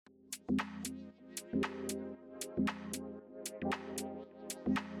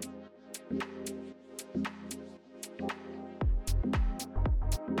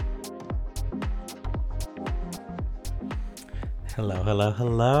Hello, hello,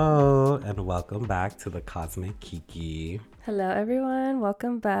 hello, and welcome back to the Cosmic Kiki. Hello, everyone.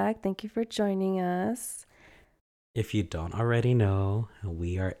 Welcome back. Thank you for joining us. If you don't already know,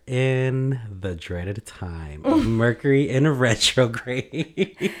 we are in the dreaded time of Mercury in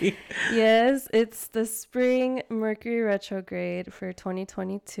retrograde. Yes, it's the spring Mercury retrograde for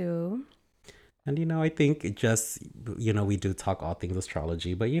 2022. And I think it just, we do talk all things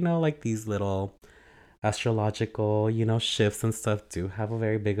astrology, but like these little astrological, shifts and stuff do have a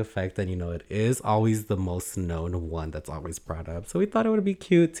very big effect. And, it is always the most known one that's always brought up. So we thought it would be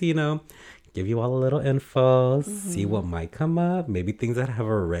cute to, give you all a little info, see what might come up, maybe things that have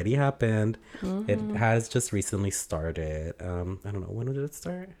already happened. It has just recently started. I don't know, when did it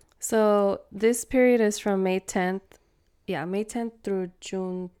start? So this period is from May 10th. Yeah, May 10th through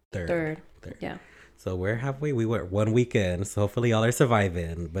June 3rd. Yeah. So we're halfway. We were 1 week in. So hopefully y'all are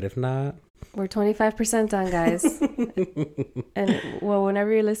surviving. But if not, we're 25% done, guys. And well,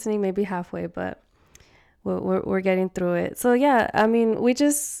 whenever you're listening, maybe halfway, but we're getting through it. So yeah, I mean,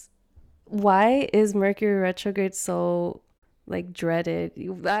 why is Mercury retrograde so dreaded?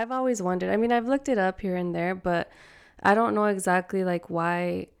 I've always wondered. I mean, I've looked it up here and there, but I don't know exactly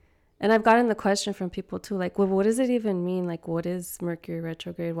why. And I've gotten the question from people too, well, what does it even mean? What is Mercury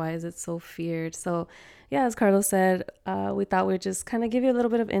retrograde? Why is it so feared? So yeah, as Carlos said, we thought we'd just kind of give you a little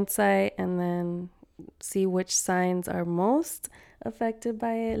bit of insight and then see which signs are most affected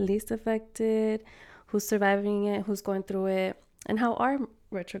by it, least affected, who's surviving it, who's going through it, and how our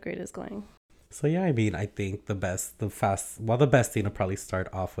retrograde is going. So yeah, I mean, I think the best thing to probably start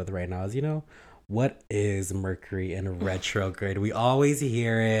off with right now is, what is Mercury in retrograde? We always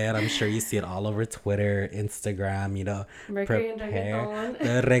hear it. I'm sure you see it all over Twitter, Instagram, Mercury and reggaeton.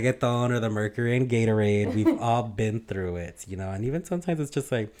 The reggaeton or the Mercury and Gatorade. We've all been through it, and even sometimes it's just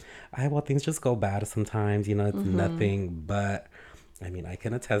things just go bad sometimes, it's nothing, but I mean, I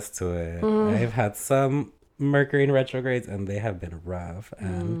can attest to it. I've had some Mercury in retrogrades and they have been rough,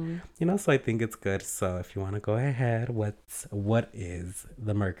 and so I think it's good. So if you want to go ahead, what is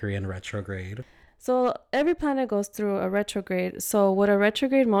the Mercury in retrograde? So every planet goes through a retrograde. So what a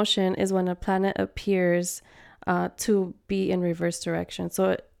retrograde motion is when a planet appears to be in reverse direction.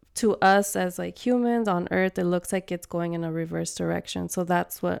 So to us as humans on Earth, it looks like it's going in a reverse direction. So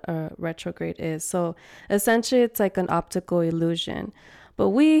that's what a retrograde is. So essentially it's like an optical illusion. But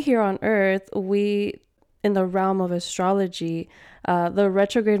we here on Earth, in the realm of astrology, the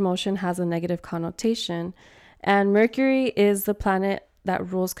retrograde motion has a negative connotation. And Mercury is the planet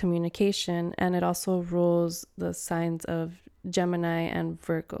that rules communication, and it also rules the signs of Gemini and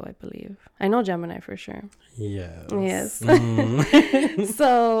Virgo, I believe. I know Gemini for sure. Yes.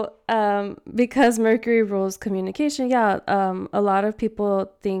 So because Mercury rules communication, a lot of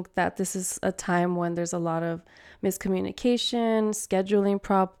people think that this is a time when there's a lot of miscommunication, scheduling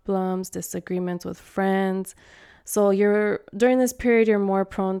problems, disagreements with friends. So during this period, you're more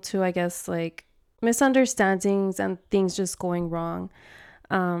prone to, I guess, misunderstandings and things just going wrong.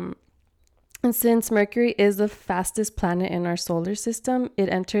 And since Mercury is the fastest planet in our solar system, it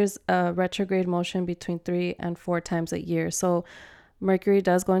enters a retrograde motion between 3 and 4 times a year. So Mercury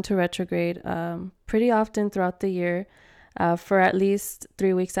does go into retrograde pretty often throughout the year for at least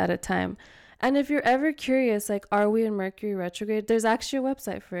 3 weeks at a time. And if you're ever curious, are we in Mercury retrograde? There's actually a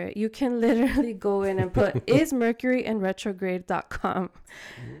website for it. You can literally go in and put ismercuryinretrograde.com.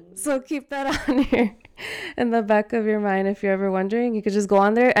 So keep that on here in the back of your mind. If you're ever wondering, you could just go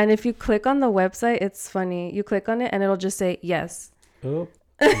on there. And if you click on the website, it's funny. You click on it and it'll just say yes. Oh,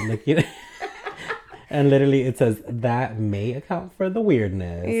 look at it. And literally it says that may account for the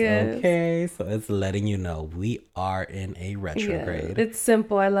weirdness. Yes. Okay, so it's letting you know we are in a retrograde. Yeah, it's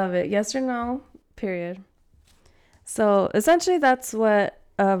simple. I love it. Yes or no, period. So essentially that's what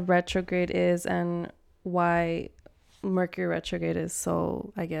a retrograde is and why Mercury retrograde is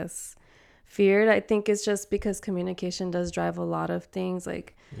so, I guess, feared. I think it's just because communication does drive a lot of things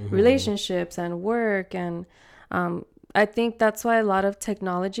relationships and work, and I think that's why a lot of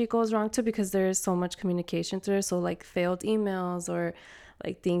technology goes wrong too, because there is so much communication through it. So failed emails or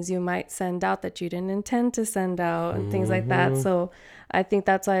things you might send out that you didn't intend to send out and things like that. So I think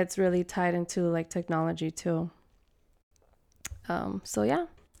that's why it's really tied into technology too. So yeah.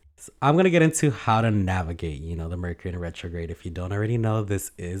 So I'm going to get into how to navigate, the Mercury in retrograde. If you don't already know,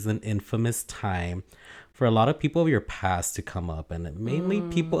 this is an infamous time for a lot of people of your past to come up, and mainly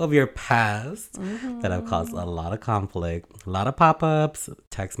people of your past that have caused a lot of conflict, a lot of pop-ups,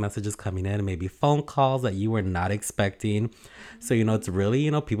 text messages coming in, maybe phone calls that you were not expecting. So, it's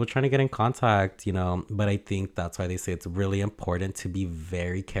really, people trying to get in contact, but I think that's why they say it's really important to be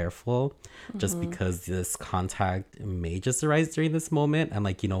very careful just because this contact may just arise during this moment. And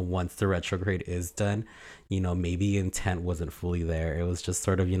like, once the retrograde is done, maybe intent wasn't fully there. It was just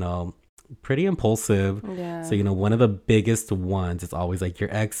sort of, pretty impulsive. Yeah. So, one of the biggest ones is always like your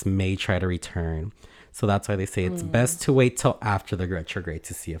ex may try to return. So that's why they say it's best to wait till after the retrograde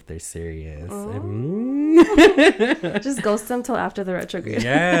to see if they're serious. Just ghost them till after the retrograde.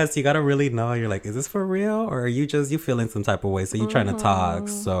 Yes, you gotta really know. You're like, is this for real, or are you feeling some type of way? So you trying to talk.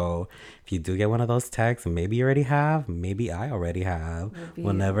 So if you do get one of those texts, maybe you already have, maybe I already have.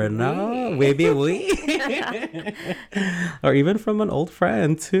 We'll never know. Maybe we, or even from an old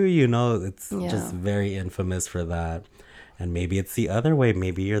friend too. It's just very infamous for that. And maybe it's the other way.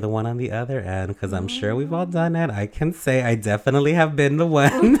 Maybe you're the one on the other end, because I'm sure we've all done it. I can say I definitely have been the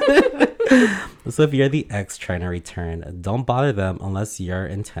one. So if you're the ex trying to return, don't bother them unless your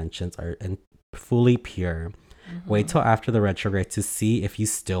intentions are fully pure. Wait till after the retrograde to see if you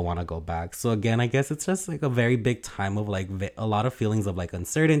still want to go back. So again, I guess it's just like a very big time of like a lot of feelings of like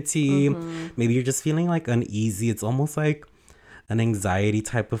uncertainty. Maybe you're just feeling like uneasy. It's almost like an anxiety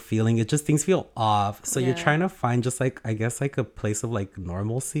type of feeling. It just, things feel off. So you're trying to find just like, I guess, like a place of like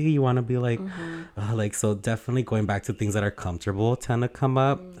normalcy. You want to be like, so definitely going back to things that are comfortable tend to come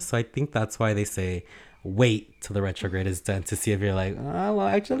up. So I think that's why they say wait till the retrograde is done to see if you're like, oh, well,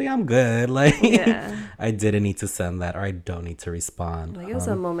 actually I'm good. Like, I didn't need to send that, or I don't need to respond. Like, it was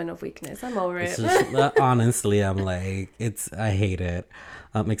a moment of weakness. I'm over it. Just, honestly, I'm like, I hate it.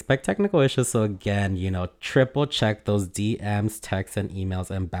 Expect technical issues. So again, triple check those DMs, texts, and emails,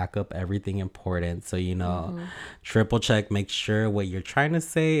 and back up everything important. So, triple check, make sure what you're trying to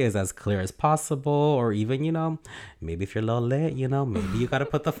say is as clear as possible. Or even, maybe if you're a little lit, maybe you got to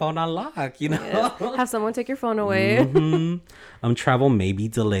put the phone on lock, Yes. Have someone take your phone away. Travel may be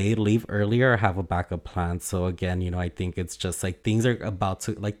delayed, leave earlier, or have a backup plan. So again, I think it's just like things are about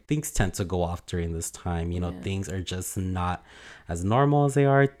to, like, things tend to go off during this time. Things are just not as normal as they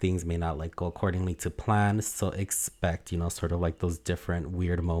are. Things may not like go accordingly to plan. So expect, sort of like those different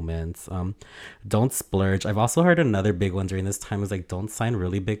weird moments. Don't splurge. I've also heard another big one during this time is like, don't sign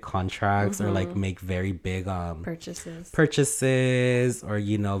really big contracts or like make very big purchases or,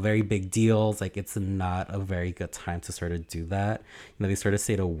 very big deals. Like, it's not a very good time to sort of do that. They sort of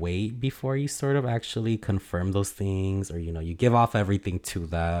say to wait before you sort of actually confirm those things, or, you give off everything to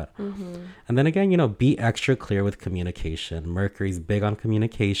that. And then again, be extra clear with communication. Mercury's big on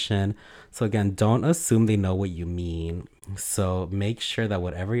communication. So again, don't assume they know what you mean. So make sure that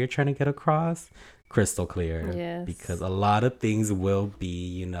whatever you're trying to get across, crystal clear. Yes. Because a lot of things will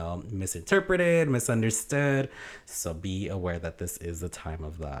be, misinterpreted, misunderstood. So be aware that this is the time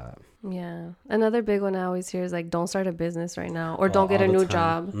of that. Yeah. Another big one I always hear is like, don't start a business right now, or don't get a new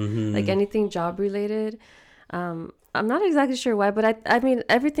job. Like anything job related. I'm not exactly sure why, but I mean,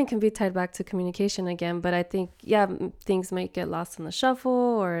 everything can be tied back to communication again. But I think, things might get lost in the shuffle,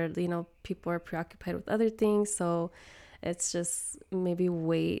 or, people are preoccupied with other things. So it's just maybe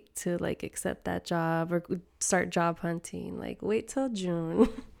wait to like accept that job or start job hunting. Like, wait till June.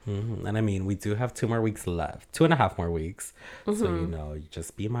 And I mean, we do have 2 more weeks left, 2.5 more weeks. So,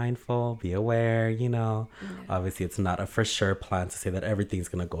 just be mindful, be aware, Obviously, it's not a for sure plan to say that everything's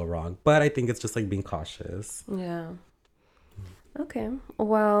going to go wrong. But I think it's just like being cautious. Yeah. Okay.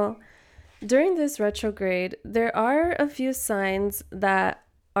 Well, during this retrograde, there are a few signs that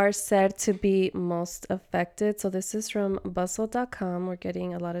are said to be most affected. So this is from bustle.com. We're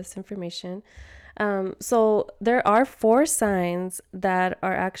getting a lot of this information. So there are 4 signs that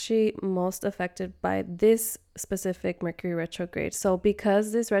are actually most affected by this specific Mercury retrograde. So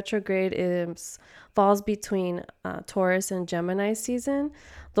because this retrograde falls between Taurus and Gemini season,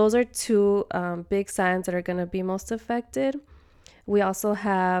 those are 2 big signs that are going to be most affected. We also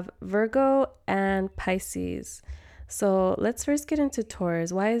have Virgo and Pisces. So let's first get into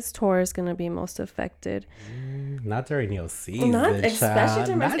Taurus. Why is Taurus going to be most affected? Not during your season,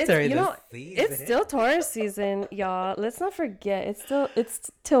 especially not during the season. It's still Taurus season, y'all. Let's not forget.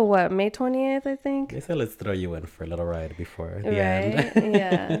 It's till what, May 20th, I think? They said let's throw you in for a little ride before the end.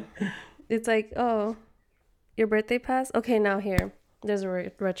 Yeah. It's like, oh, your birthday passed? Okay, now here. There's a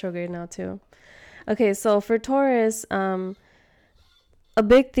retrograde now too. Okay, so for Taurus, a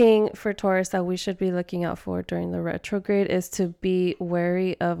big thing for Taurus that we should be looking out for during the retrograde is to be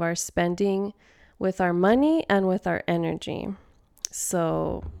wary of our spending with our money and with our energy.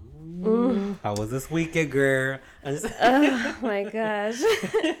 So How was this weekend, girl? Oh my gosh.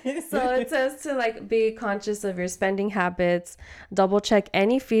 So it says to like be conscious of your spending habits, double check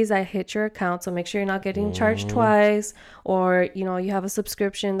any fees that hit your account. So make sure you're not getting charged twice, or you have a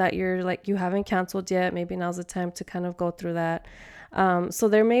subscription that you haven't canceled yet. Maybe now's the time to kind of go through that. So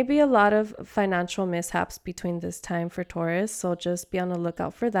there may be a lot of financial mishaps between this time for Taurus. So just be on the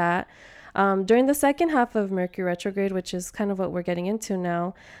lookout for that. During the second half of Mercury retrograde, which is kind of what we're getting into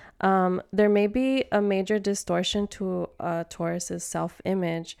now, there may be a major distortion to Taurus's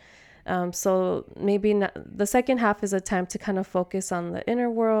self-image. So maybe the second half is a time to kind of focus on the inner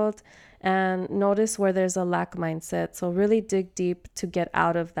world and notice where there's a lack mindset. So really dig deep to get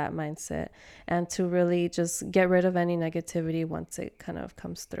out of that mindset and to really just get rid of any negativity once it kind of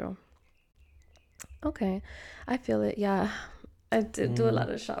comes through. Okay, I feel it. Yeah, I did do a lot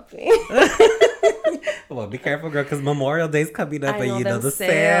of shopping. Well, be careful, girl, because Memorial Day's coming up, I and know you know them the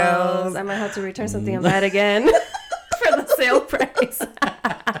sales. sales. I might have to return something and buy it again for the sale price.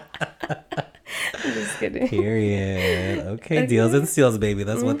 I'm just kidding. Period. Okay, deals and steals, baby.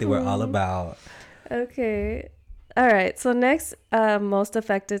 That's what they were all about. Okay. All right. So next, most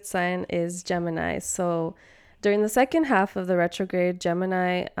affected sign is Gemini. So during the second half of the retrograde,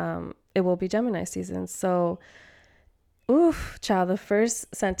 Gemini, it will be Gemini season. So, oof, child, the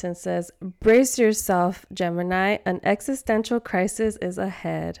first sentence says, brace yourself, Gemini. An existential crisis is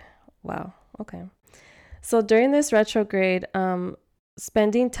ahead. Wow. Okay. So during this retrograde,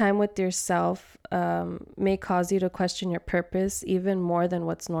 spending time with yourself may cause you to question your purpose even more than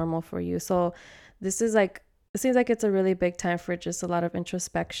what's normal for you. So this is like, it seems like it's a really big time for just a lot of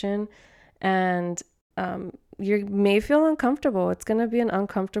introspection, and you may feel uncomfortable. It's going to be an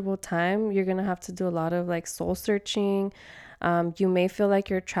uncomfortable time. You're going to have to do a lot of like soul searching. You may feel like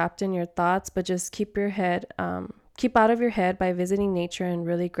you're trapped in your thoughts, but just keep out of your head by visiting nature and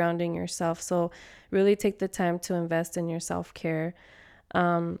really grounding yourself. So really take the time to invest in your self-care.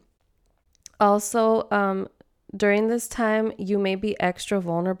 Also, during this time, you may be extra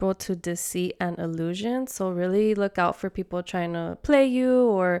vulnerable to deceit and illusion. So really look out for people trying to play you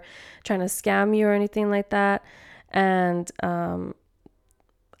or trying to scam you or anything like that. And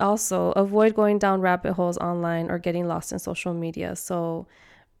also avoid going down rabbit holes online or getting lost in social media. So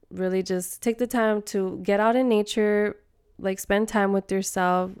really just take the time to get out in nature, like spend time with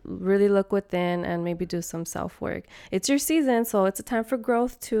yourself, really look within, and maybe do some self-work. It's your season, so it's a time for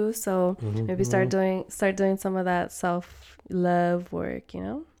growth too. So maybe start doing some of that self-love work,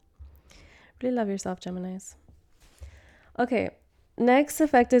 Really love yourself, Geminis. Okay, next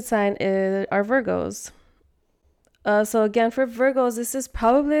affected sign are Virgos. So again, for Virgos, this is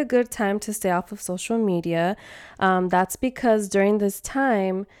probably a good time to stay off of social media. That's because during this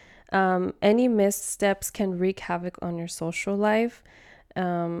time, any missteps can wreak havoc on your social life.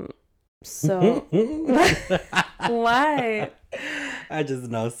 So why? I just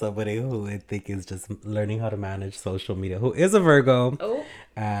know somebody who I think is just learning how to manage social media, who is a Virgo. Oh.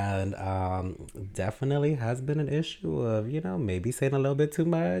 And definitely has been an issue of, maybe saying a little bit too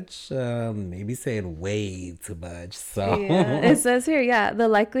much, maybe saying way too much. So yeah, it says here, the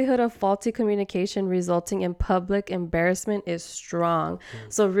likelihood of faulty communication resulting in public embarrassment is strong.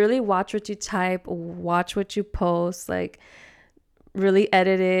 So really watch what you type, watch what you post, like really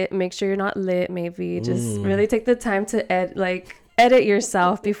edit it, make sure you're not lit, maybe just really take the time to edit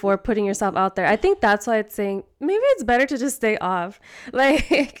yourself before putting yourself out there. I think that's why it's saying maybe it's better to just stay off,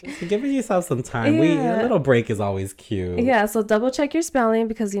 like giving yourself some time. A little break is always cute. Yeah, so double check your spelling,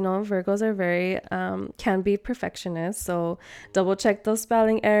 because Virgos are very can be perfectionists, so double check those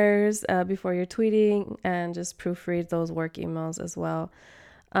spelling errors before you're tweeting, and just proofread those work emails as well.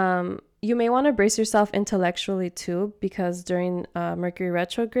 You may want to brace yourself intellectually too, because during Mercury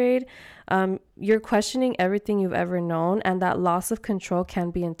retrograde, you're questioning everything you've ever known, and that loss of control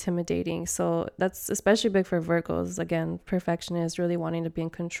can be intimidating. So that's especially big for Virgos. Again, perfectionists, really wanting to be in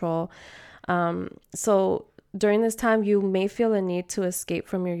control. So during this time, you may feel a need to escape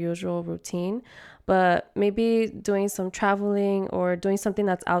from your usual routine, but maybe doing some traveling or doing something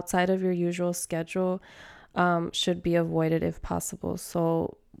that's outside of your usual schedule should be avoided if possible.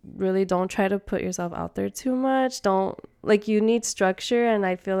 So really don't try to put yourself out there too much. You need structure, and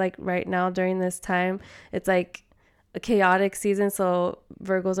I feel like right now during this time it's like a chaotic season, so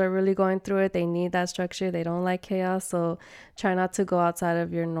Virgos are really going through it. They need that structure. They don't like chaos, so try not to go outside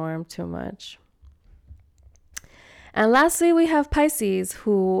of your norm too much. And lastly, we have Pisces,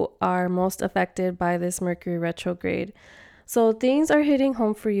 who are most affected by this Mercury retrograde. So things are hitting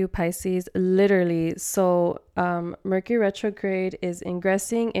home for you, Pisces, literally. So Mercury retrograde is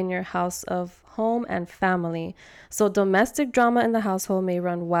ingressing in your house of home and family. So domestic drama in the household may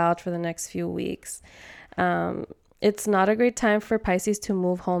run wild for the next few weeks. Um, it's not a great time for Pisces to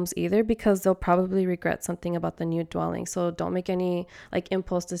move homes either because they'll probably regret something about the new dwelling. So don't make any like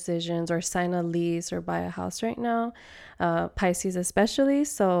impulse decisions or sign a lease or buy a house right now, Pisces especially.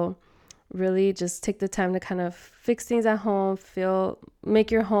 So really just take the time to kind of fix things at home,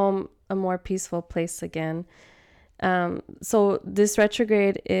 make your home a more peaceful place again. So this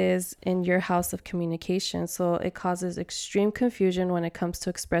retrograde is in your house of communication. So it causes extreme confusion when it comes to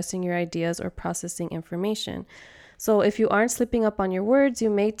expressing your ideas or processing information. So if you aren't slipping up on your words, you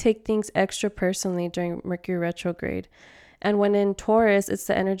may take things extra personally during Mercury retrograde. And when in Taurus, it's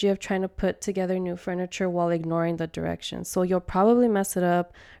the energy of trying to put together new furniture while ignoring the directions. So you'll probably mess it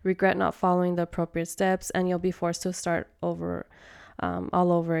up, regret not following the appropriate steps, and you'll be forced to start over,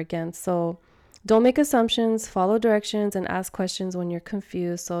 all over again. So don't make assumptions, follow directions, and ask questions when you're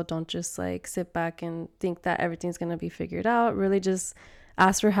confused. So don't just like sit back and think that everything's going to be figured out. Really just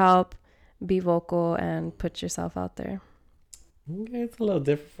ask for help, be vocal, and put yourself out there. Okay, it's a little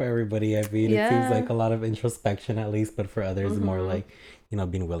different for everybody. I mean, it seems Yeah. like a lot of introspection at least, but for others, more Mm-hmm.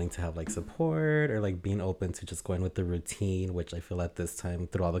 like, being willing to have like support or like being open to just going with the routine, which I feel at this time,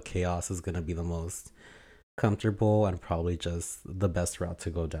 through all the chaos, is going to be the most comfortable and probably just the best route to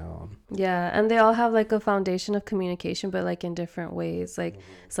go down. Yeah, and they all have like a foundation of communication, but like in different ways. Like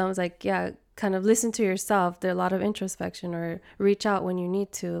someone's like, yeah, kind of listen to yourself. There's a lot of introspection, or reach out when you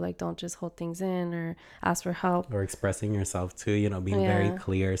need to. Like, don't just hold things in or ask for help. Or expressing yourself too, being very Yeah.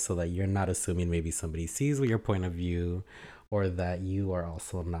 clear so that you're not assuming maybe somebody sees your point of view or that you are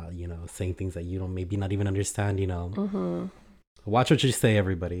also not, saying things that you don't maybe not even understand. Mm-hmm. Watch what you say,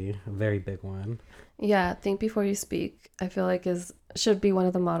 everybody. A very big one. Yeah, think before you speak. I feel like is should be one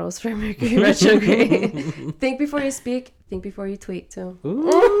of the mottos for Mercury retrograde. Think before you speak. Think before you tweet too.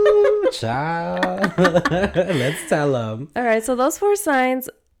 Ooh, child. Let's tell them. All right, so those four signs,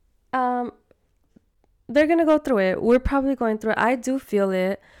 um, they're gonna go through it. We're probably going through it. I do feel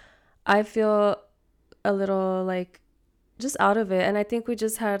it. I feel a little like just out of it, and I think we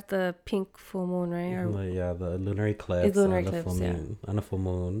just had the pink full moon, right? Or Yeah, the lunar it's eclipse lunar on the full eclipse, yeah. moon. On a full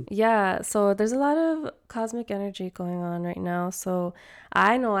moon. Yeah, so there's a lot of cosmic energy going on right now. So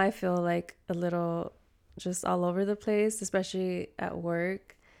I know I feel like a little just all over the place, especially at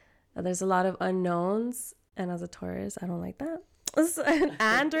work. There's a lot of unknowns, and as a Taurus, I don't like that.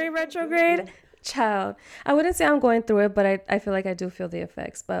 And during retrograde, child, I wouldn't say I'm going through it, but I feel like I do feel the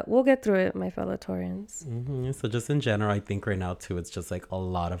effects. But we'll get through it, my fellow Taurians. So just in general, I think right now too, it's just like a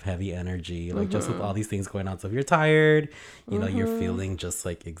lot of heavy energy, like just with all these things going on. So if you're tired, you're feeling just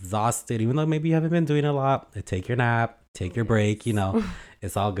like exhausted, even though maybe you haven't been doing a lot, take your nap, take your break,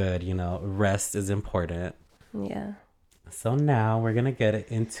 it's all good. Rest is important. Yeah. So now we're gonna get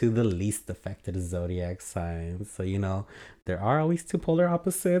into the least affected zodiac signs. So there are always two polar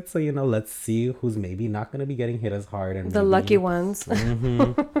opposites. So let's see who's maybe not gonna be getting hit as hard and The lucky ones.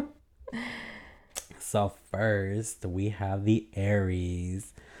 So first we have the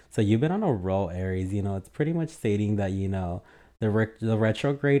Aries. So you've been on a roll, Aries. It's pretty much stating that the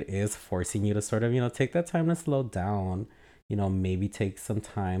retrograde is forcing you to sort of take that time to slow down. Maybe take some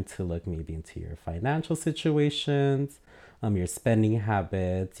time to look maybe into your financial situations, your spending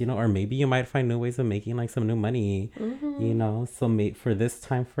habits, or maybe you might find new ways of making like some new money, So for this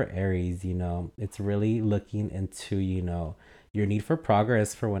time for Aries, it's really looking into, your need for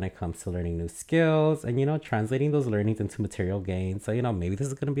progress for when it comes to learning new skills and, translating those learnings into material gains. So, maybe this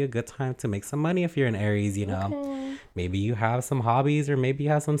is going to be a good time to make some money if you're an Aries. Okay. Maybe you have some hobbies or maybe you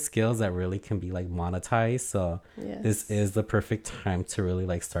have some skills that really can be like monetized. So this Yes. is the perfect time to really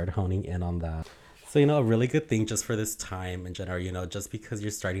like start honing in on that. So, a really good thing just for this time in general, just because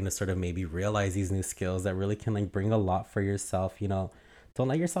you're starting to sort of maybe realize these new skills that really can like bring a lot for yourself, don't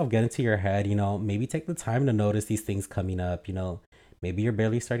let yourself get into your head, maybe take the time to notice these things coming up, maybe you're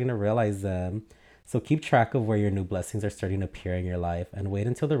barely starting to realize them. So keep track of where your new blessings are starting to appear in your life and wait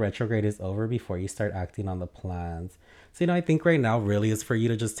until the retrograde is over before you start acting on the plans. So, I think right now really is for you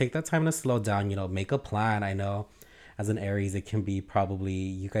to just take that time to slow down, make a plan. I know as an Aries, it can be probably,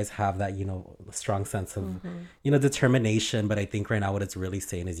 you guys have that, strong sense of, determination. But I think right now what it's really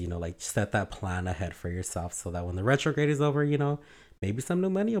saying is, like set that plan ahead for yourself so that when the retrograde is over, maybe some new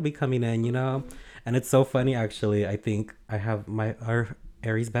money will be coming in. And it's so funny, actually. I think I have our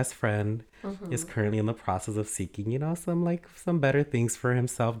Aries best friend is currently in the process of seeking, some better things for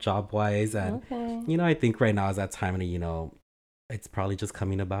himself job wise. And, Okay. I think right now is that time to, it's probably just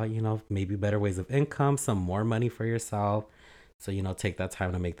coming about, maybe better ways of income, some more money for yourself. So, take that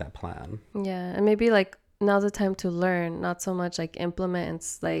time to make that plan. Yeah, and maybe like now's the time to learn, not so much like implement and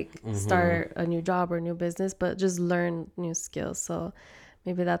like start a new job or new business, but just learn new skills. So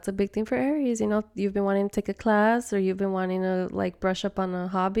maybe that's a big thing for Aries. You've been wanting to take a class or you've been wanting to like brush up on a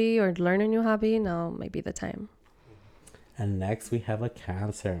hobby or learn a new hobby. Now might be the time. And next we have a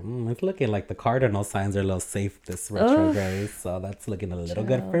Cancer. It's looking like the cardinal signs are a little safe this Oh, retrograde, so that's looking a little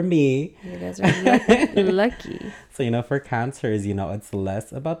good for child. me. You guys are lucky. So, for Cancers, it's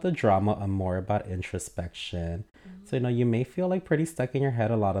less about the drama and more about introspection. So, you may feel like pretty stuck in your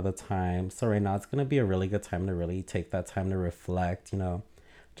head a lot of the time. So, right now, it's going to be a really good time to really take that time to reflect.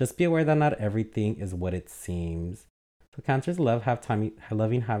 Just be aware that not everything is what it seems. So, Cancers love having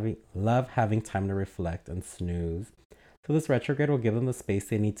time to reflect and snooze. So this retrograde will give them the space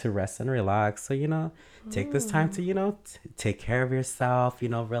they need to rest and relax. So, take this time to, take care of yourself,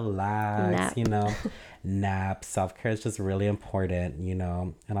 relax, Nap. nap. Self-care is just really important.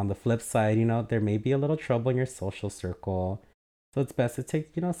 And on the flip side, there may be a little trouble in your social circle. So it's best to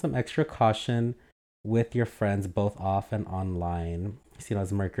take, some extra caution with your friends, both off and online. So,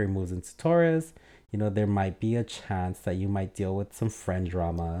 as Mercury moves into Taurus, there might be a chance that you might deal with some friend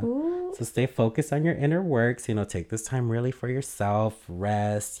drama. Ooh. So stay focused on your inner works, take this time really for yourself,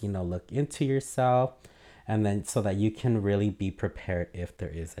 rest, look into yourself, and then so that you can really be prepared if there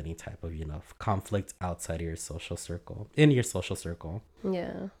is any type of, conflict outside of your social circle, in your social circle.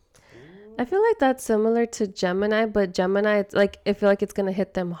 Yeah. I feel like that's similar to Gemini, but Gemini, it's like I feel like it's gonna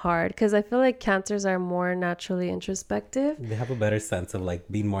hit them hard because I feel like Cancers are more naturally introspective. They have a better sense of like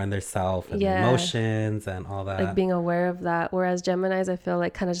being more in their self and their Yeah, emotions and all like that. being aware of that. Whereas Geminis, I feel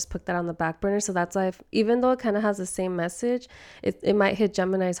like kind of just put that on the back burner. So that's why, even though it kind of has the same message, it might hit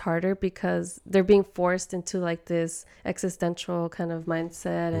Geminis harder because they're being forced into like this existential kind of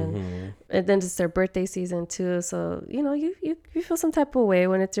mindset, and then it's their birthday season too. So you feel some type of way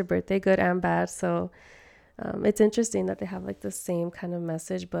when it's your birthday, good and bad. So it's interesting that they have like the same kind of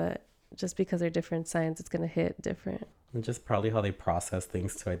message, but just because they're different signs, it's gonna hit different. And just probably how they process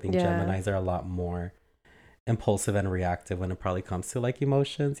things too. I think Yeah. Geminis are a lot more impulsive and reactive when it probably comes to like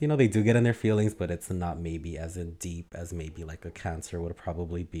emotions. They do get in their feelings, but it's not maybe as in deep as maybe like a Cancer would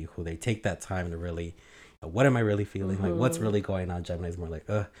probably be, who they take that time to really, what am I really feeling? Like, what's really going on? Gemini's more like,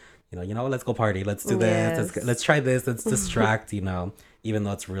 what, let's go party. Let's do this. Yes. Let's try this. Let's distract, even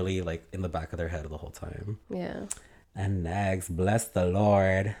though it's really like in the back of their head the whole time. Yeah. And next, bless the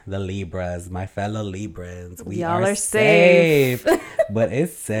Lord, the Libras, my fellow Librans. We Y'all are are safe. But it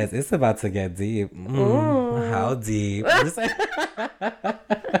says it's about to get deep. How deep?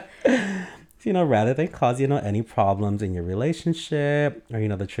 Rather than cause, any problems in your relationship or,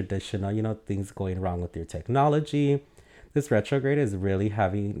 the traditional, things going wrong with your technology, this retrograde is really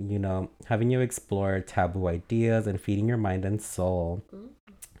having you explore taboo ideas and feeding your mind and soul.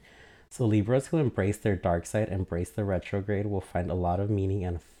 So Libras who embrace their dark side, embrace the retrograde, will find a lot of meaning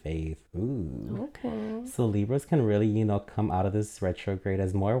and faith. Ooh. Okay. So Libras can really, come out of this retrograde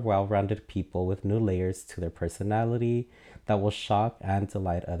as more well-rounded people with new layers to their personality that will shock and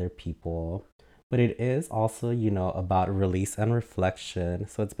delight other people. But it is also, about release and reflection.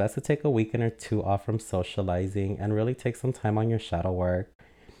 So it's best to take a weekend or two off from socializing and really take some time on your shadow work.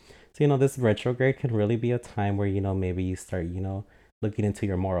 So, this retrograde can really be a time where, maybe you start, looking into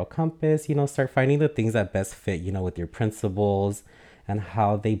your moral compass, start finding the things that best fit, with your principles and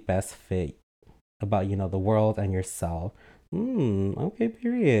how they best fit about, the world and yourself. Okay,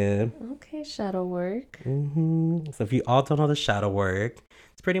 period. Okay, shadow work. So if you all don't know the shadow work,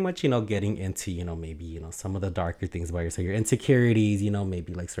 it's pretty much, getting into, maybe, some of the darker things about yourself, your insecurities,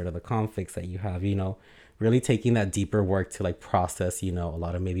 maybe like sort of the conflicts that you have, really taking that deeper work to like process, a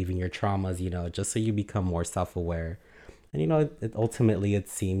lot of maybe even your traumas, just so you become more self-aware. And, ultimately it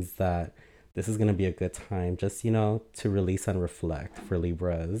seems that this is going to be a good time just, to release and reflect for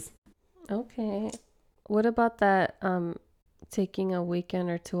Libras. Okay. What about that taking a weekend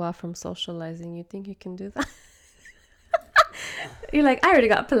or two off from socializing? You think you can do that? You're like, I already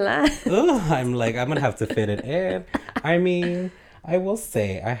got planned. I'm like, I'm going to have to fit it in. I mean, I will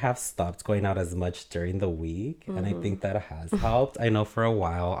say I have stopped going out as much during the week, and I think that has helped. I know for a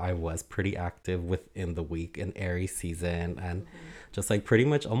while I was pretty active within the week in Aries season, and just like pretty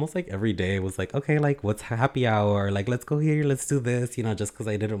much almost like every day was like, okay, like what's happy hour? Like, let's go here, let's do this, just because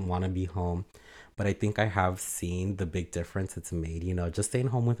I didn't want to be home. But I think I have seen the big difference it's made, just staying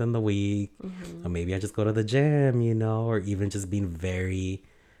home within the week, or maybe I just go to the gym, or even just being very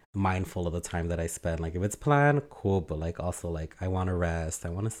mindful of the time that I spend. Like if it's planned, cool, but like also like I want to rest, I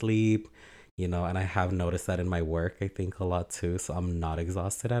want to sleep, And I have noticed that in my work, I think a lot too. So I'm not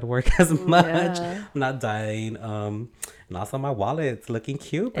exhausted at work as much. Yeah. I'm not dying. And also my wallet's looking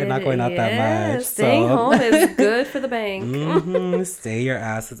cute by It not going out that yeah, much. staying So home is good for the bank. stay your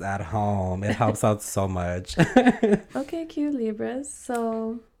asses at home. It helps out so much. Okay, cute Libras.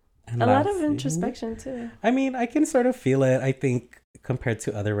 So And a lot of lastly, introspection too. I mean, I can sort of feel it. I think compared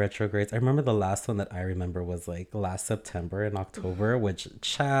to other retrogrades, I remember the last one that I remember was like last September and October, which,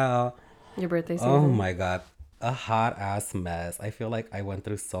 child, Your birthday oh season. my God, a hot ass mess. I feel like I went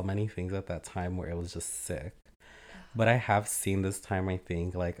through so many things at that time where it was just sick. But I have seen this time, I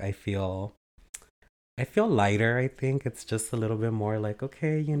think, like I feel lighter. I think it's just a little bit more like,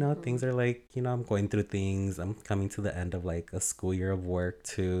 okay, things are like, I'm going through things. I'm coming to the end of like a school year of work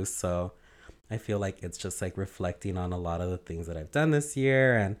too. So I feel like it's just like reflecting on a lot of the things that I've done this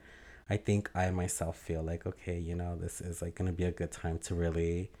year. And I think I myself feel like, okay, this is like going to be a good time to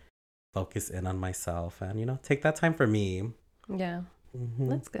really focus in on myself and, take that time for me. Yeah, hmm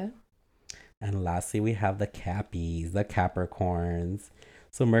that's good. And lastly, we have the Cappies, the Capricorns.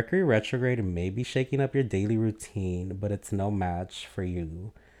 So Mercury retrograde may be shaking up your daily routine, but it's no match for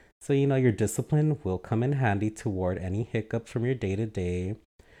you. So, your discipline will come in handy toward any hiccups from your day to day.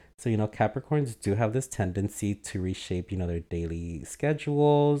 So, Capricorns do have this tendency to reshape, their daily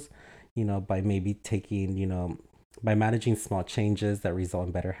schedules, by maybe taking, by managing small changes that result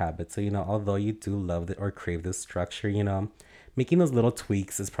in better habits. So, although you do love or crave this structure, making those little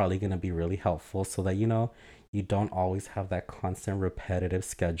tweaks is probably going to be really helpful so that, you don't always have that constant repetitive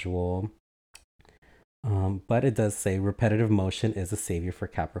schedule. But it does say repetitive motion is a savior for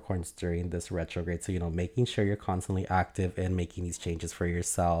Capricorns during this retrograde. So, making sure you're constantly active and making these changes for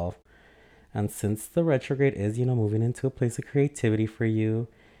yourself. And since the retrograde is, moving into a place of creativity for you,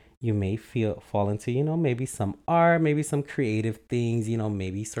 you may fall into, maybe some art, maybe some creative things,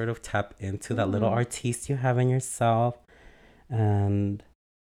 maybe sort of tap into that little Mm. artiste you have in yourself. And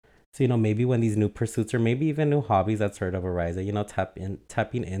so, maybe when these new pursuits or maybe even new hobbies that sort of arise,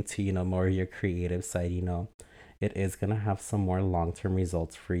 tapping into, more of your creative side, it is going to have some more long-term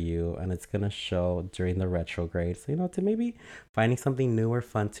results for you and it's going to show during the retrograde. So, to maybe finding something new or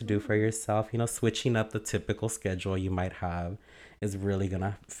fun to do for yourself, switching up the typical schedule you might have is really going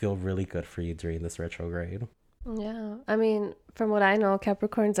to feel really good for you during this retrograde. Yeah, I mean, from what I know,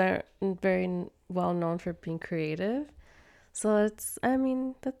 Capricorns are very well known for being creative. So I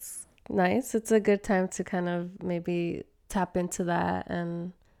mean, that's nice. It's a good time to kind of maybe tap into that.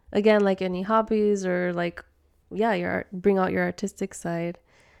 And again, like any hobbies or like, yeah, bring out your artistic side.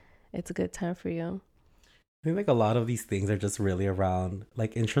 It's a good time for you. I think like a lot of these things are just really around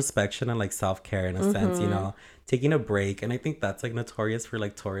like introspection and like self care in a sense, Mm-hmm. taking a break. And I think that's like notorious for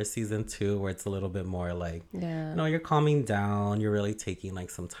like Taurus season too, where it's a little bit more like, Yeah. you're calming down, you're really taking like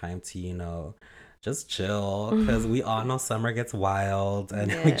some time to, just chill. Cause we all know summer gets wild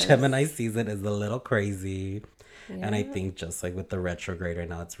and like Yes. Gemini season is a little crazy. And I Yeah. think just like with the retrograde right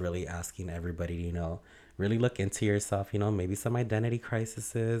now, it's really asking everybody to, really look into yourself, maybe some identity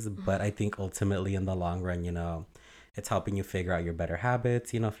crises. But I think ultimately in the long run, it's helping you figure out your better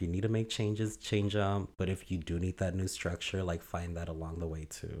habits. If you need to make changes, change them. But if you do need that new structure, like find that along the way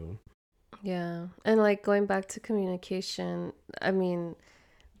too. Yeah. And like going back to communication, I mean,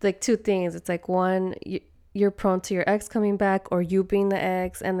 like two things. It's like one, you're prone to your ex coming back or you being the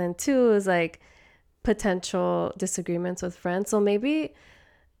ex. And then two is like potential disagreements with friends. So maybe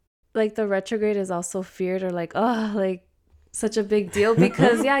like the retrograde is also feared or like, oh, like such a big deal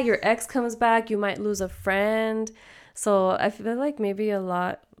because yeah, your ex comes back, you might lose a friend. So I feel like maybe a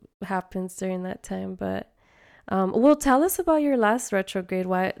lot happens during that time. But well, tell us about your last retrograde.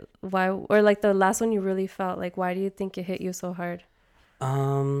 Why, or like the last one you really felt like, why do you think it hit you so hard?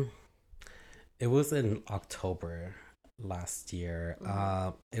 um, it was in October last year. Mm-hmm.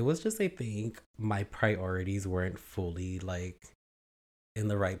 It was just I think my priorities weren't fully like in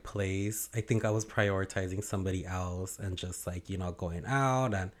the right place. I think I was prioritizing somebody else and just like, going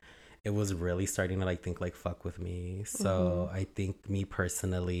out and it was really starting to like think like fuck with me. Mm-hmm. So I think me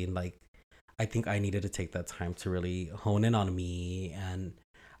personally, like I think I needed to take that time to really hone in on me and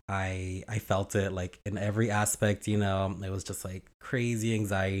I felt it like in every aspect, it was just like crazy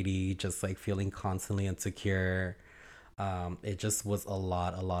anxiety, just like feeling constantly insecure. It just was a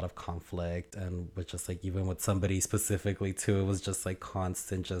lot of conflict and with just like even with somebody specifically too, it was just like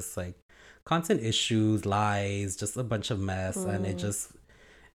constant issues, lies, just a bunch of mess. And Mm.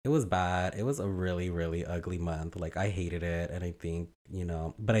 it was bad. It was a really, really ugly month. Like I hated it. And I think,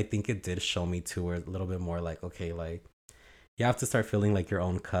 but I think it did show me too, a little bit more like, okay, like you have to start filling like your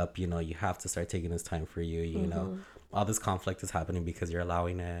own cup, you have to start taking this time for you, Mm-hmm. all this conflict is happening because you're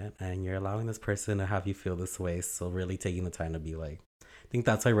allowing it, and you're allowing this person to have you feel this way. So really taking the time to be like, I think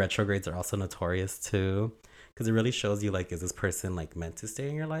that's why retrogrades are also notorious too, because it really shows you like, is this person like meant to stay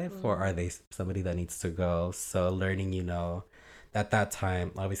in your life, or are they somebody that needs to go? So learning, at that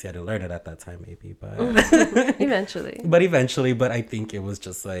time, obviously I didn't learn it at that time, maybe, but Eventually. but I think it was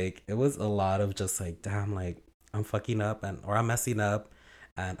just like, it was a lot of just like, damn, like I'm fucking up, or I'm messing up,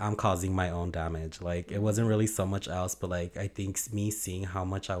 and I'm causing my own damage. Like it wasn't really so much else, but like I think me seeing how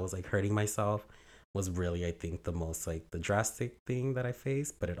much I was like hurting myself was really, I think, the most like the drastic thing that I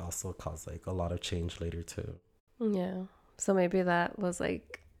faced, but it also caused like a lot of change later too. Yeah. So maybe that was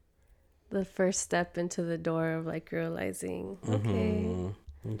like the first step into the door of like realizing, okay.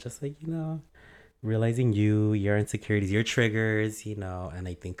 And just like, realizing your insecurities, your triggers, and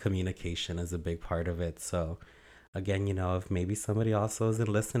I think communication is a big part of it. So again, if maybe somebody also isn't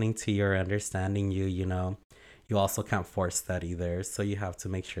listening to you or understanding you, you also can't force that either. So you have to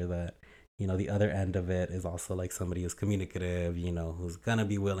make sure that, the other end of it is also like somebody who's communicative, who's gonna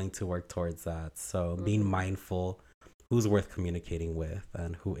be willing to work towards that. So being mindful who's worth communicating with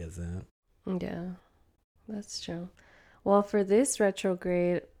and who isn't. Yeah, that's true. Well, for this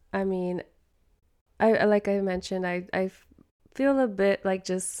retrograde, I mean, like I mentioned, I feel a bit like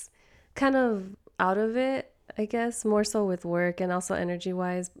just kind of out of it, I guess, more so with work and also energy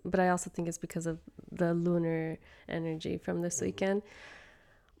wise. But I also think it's because of the lunar energy from this weekend.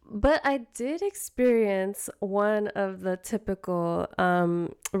 But I did experience one of the typical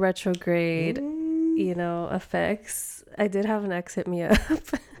retrograde, effects. I did have an ex hit me up.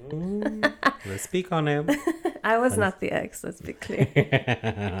 Let's speak on it. I was not the ex, let's be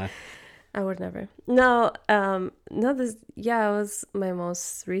clear. I would never. No, no, it was my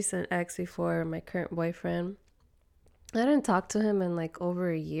most recent ex before my current boyfriend. I didn't talk to him in like over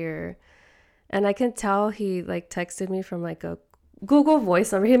a year. And I can tell he like texted me from like a Google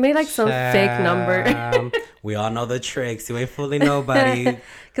voice number. He made like some fake number. We all know the tricks. You ain't fooling nobody.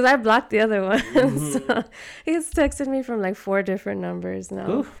 Because I blocked the other one. So he's texted me from like 4 different numbers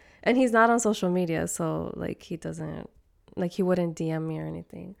now. Oof. And he's not on social media. So like he wouldn't DM me or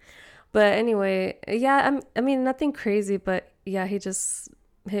anything. But anyway, yeah, I mean, nothing crazy. But yeah, he just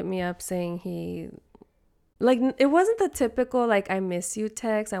hit me up saying like, it wasn't the typical like, I miss you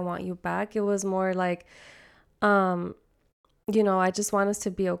text, I want you back. It was more like, I just want us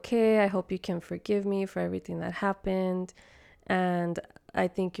to be okay. I hope you can forgive me for everything that happened. And I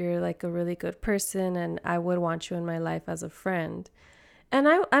think you're like a really good person and I would want you in my life as a friend. And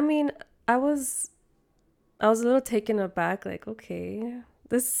I mean, I was a little taken aback, like, okay,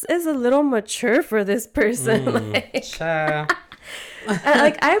 this is a little mature for this person. Like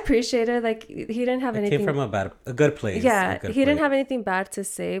I appreciate it. Like he didn't have anything. Came from a good place. Yeah, he didn't have anything bad to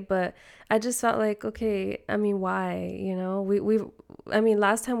say, but I just felt like, okay, I mean, why? I mean,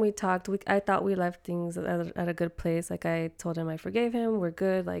 last time we talked, I thought we left things at a good place. Like I told him I forgave him. We're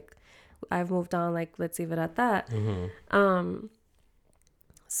good. Like I've moved on. Like let's leave it at that.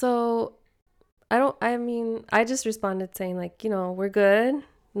 So I just responded saying like, we're good.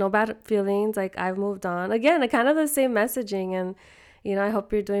 No bad feelings. Like I've moved on. Again, kind of the same messaging and, I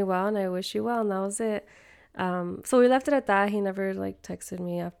hope you're doing well and I wish you well. And that was it. So we left it at that. He never like texted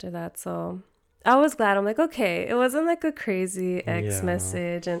me after that. So I was glad. I'm like, okay, it wasn't like a crazy ex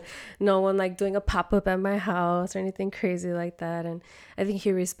message and no one like doing a pop-up at my house or anything crazy like that. And I think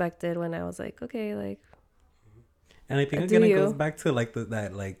he respected when I was like, okay, like. And I think again, it goes back to like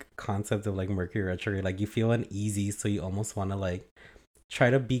that like concept of like Mercury retrograde. Like you feel uneasy, so you almost want to like try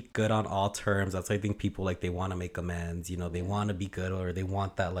to be good on all terms. That's why I think people like they want to make amends. They want to be good or they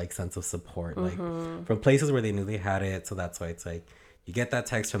want that like sense of support, like from places where they knew they had it. So that's why it's like you get that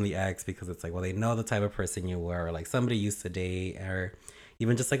text from the ex because it's like, well, they know the type of person you were, or like somebody you used to date, or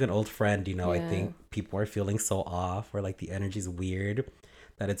even just like an old friend. I think people are feeling so off or like the energy's weird,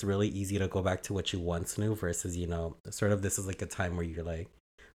 that it's really easy to go back to what you once knew versus, sort of this is like a time where you're like,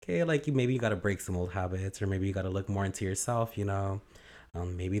 okay, like maybe you got to break some old habits or maybe you got to look more into yourself,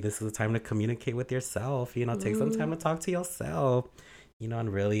 maybe this is a time to communicate with yourself, take some time to talk to yourself,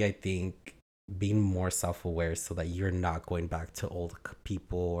 and really, I think being more self-aware so that you're not going back to old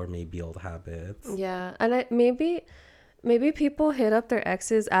people or maybe old habits. Yeah. And maybe people hit up their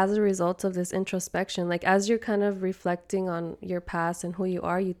exes as a result of this introspection. Like as you're kind of reflecting on your past and who you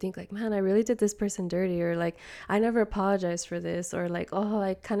are, you think like, man, I really did this person dirty, or like I never apologized for this, or like, oh,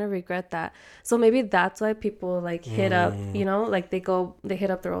 I kind of regret that. So maybe that's why people like hit up, like they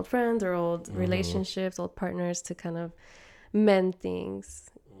hit up their old friends or old relationships, old partners to kind of mend things.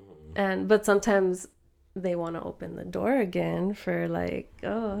 But sometimes they want to open the door again for like,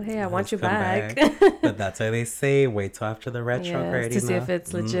 oh, hey, I want Let's you come back. back. But that's why they say wait till after the Yes, retrograde, to see if it's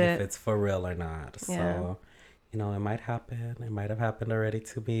if legit. it's for real or not. Yeah. So, it might happen. It might have happened already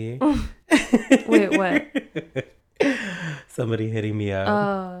to me. Wait, what? Somebody hitting me up.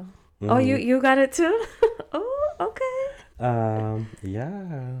 Uh, oh, Hmm. you got it too? Oh, okay.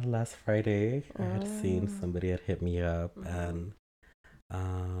 Yeah, last Friday I had seen Oh. somebody had hit me up, and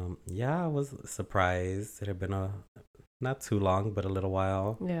yeah, I was surprised. It had been a not too long, but a little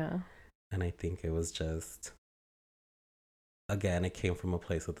while, Yeah. and I think it was just again, it came from a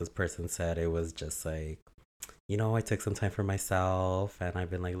place what this person said. It was just like, I took some time for myself, and I've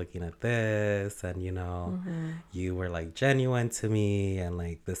been like looking at this, and Mm-hmm. you were like genuine to me, and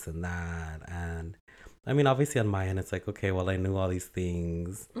like this and that, and I mean, obviously on my end, it's like, okay, well, I knew all these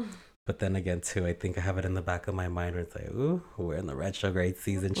things. But then again, too, I think I have it in the back of my mind where it's like, ooh, we're in the retrograde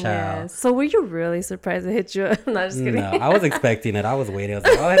season, Yeah. child. So were you really surprised it hit you? I'm not just No, kidding. I was expecting it. I was waiting. I was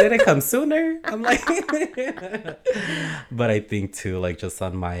like, oh, did it come sooner? I'm like, but I think too, like just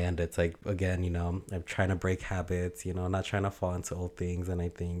on my end, it's like, again, I'm trying to break habits, not trying to fall into old things. And I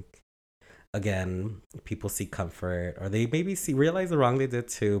think, again, people seek comfort or they maybe realize the wrong they did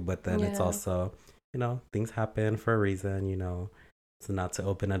too. But then it's Yeah. also, things happen for a reason, it's not to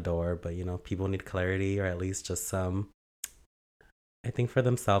open a door, but, people need clarity or at least just some, I think for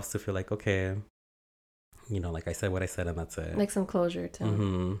themselves to feel like, okay, like I said what I said, and that's it. Like some closure too.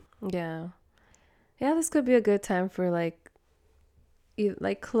 Mm-hmm. Yeah. Yeah, this could be a good time for like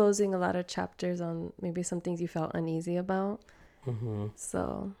like closing a lot of chapters on maybe some things you felt uneasy about. Mm-hmm.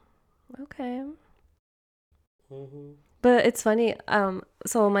 So, okay. Mm-hmm. But it's funny.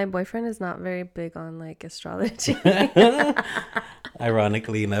 So my boyfriend is not very big on like astrology.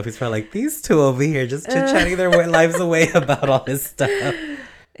 Ironically enough, he's probably like these two over here just chit Uh, chatting their lives away about all this stuff.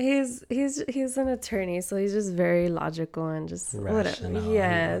 he's an attorney, so he's just very logical and just whatever. Rational, they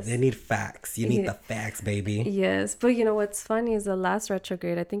Yes. need facts. You need the facts, baby. Yes, but you know what's funny is the last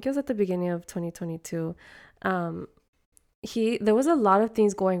retrograde, I think it was at the beginning of 2022. Um, there was a lot of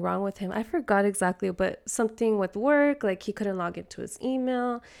things going wrong with him. I forgot exactly, but something with work, like he couldn't log into his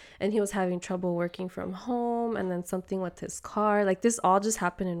email and he was having trouble working from home, and then something with his car. Like this all just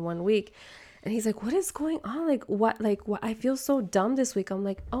happened in 1 week. And he's like, "What is going on? Like what I feel so dumb this week." I'm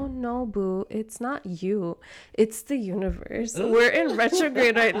like, "Oh no, boo. It's not you. It's the universe. We're in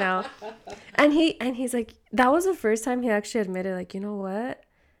retrograde right now." And he's like, that was the first time he actually admitted, like, you know what?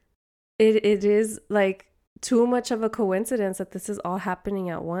 It is like too much of a coincidence that this is all happening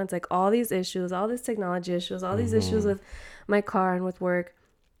at once. Like all these issues, all these technology issues, all these issues Mm-hmm. with my car and with work.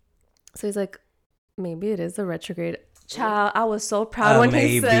 So he's like, maybe it is the retrograde. Child, I was so proud when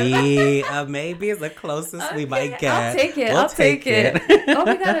he said that. A maybe is the closest we Okay, might I'll get. take it. We'll I'll take take it. it. Oh,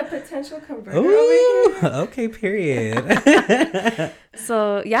 we got a potential converter over Ooh, here. okay, period.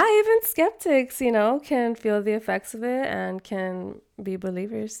 So yeah, even skeptics, can feel the effects of it and can be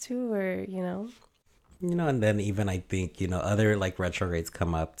believers too, or And then even I think, other like retrogrades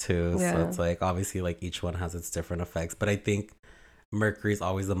come up too. So yeah, it's like obviously like each one has its different effects. But I think Mercury is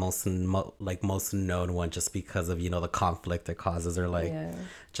always the most known one just because of, the conflict it causes or like yeah,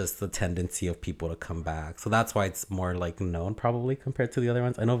 just the tendency of people to come back. So that's why it's more like known probably compared to the other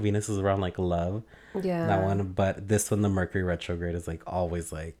ones. I know Venus is around like love, that yeah, one, but this one, the Mercury retrograde is like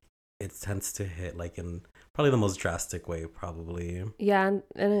always like it tends to hit like in probably the most drastic way probably. yeah,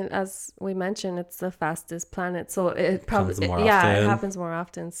 and as we mentioned, it's the fastest planet, so it probably Comes more yeah, it often. happens more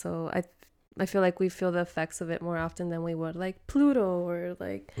often. So I feel like we feel the effects of it more often than we would like Pluto or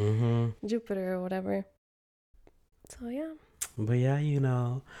like Mm-hmm. Jupiter or whatever. So yeah. But yeah,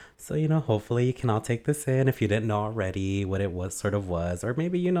 so hopefully you can all take this in if you didn't know already what it was sort of was, or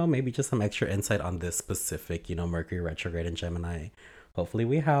maybe maybe just some extra insight on this specific, Mercury retrograde in Gemini. Hopefully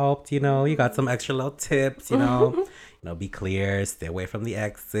we helped. You got some extra little tips. Be clear, stay away from the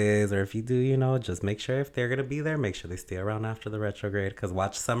exes, or if you do, just make sure if they're gonna be there, make sure they stay around after the retrograde. Cause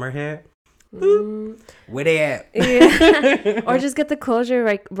watch summer hit. Boop. Mm, With it. yeah. Or just get the closure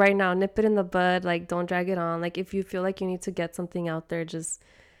right now. Nip it in the bud. Like, don't drag it on. Like, if you feel like you need to get something out there, just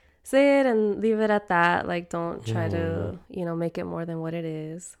say it and leave it at that. Like, don't try Mm. to, make it more than what it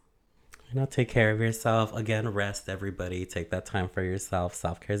is. Take care of yourself. Again, rest, everybody. Take that time for yourself.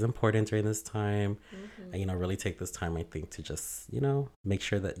 Self-care is important during this time. And, really take this time, I think, to just, make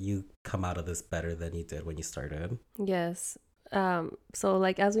sure that you come out of this better than you did when you started. Yes. So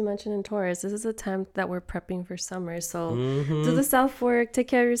like as we mentioned in Taurus, this is a time that we're prepping for summer. So do Mm-hmm. the self work, take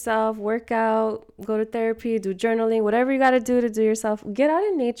care of yourself, work out, go to therapy, do journaling, whatever you got to do yourself. Get out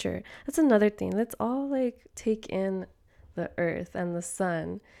in nature. That's another thing. Let's all like take in the earth and the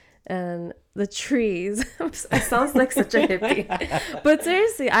sun and the trees. It sounds like such a hippie. But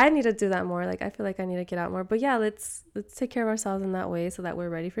seriously, I need to do that more. Like I feel like I need to get out more. But yeah, let's take care of ourselves in that way so that we're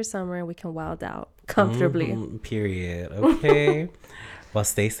ready for summer and we can wild out comfortably. Period. Okay. Well,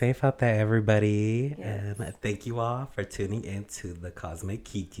 stay safe out there, everybody. Yes. And thank you all for tuning in to the Cosmic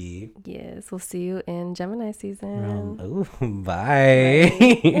Kiki. Yes, we'll see you in Gemini season. Bye.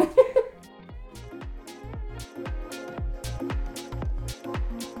 Bye.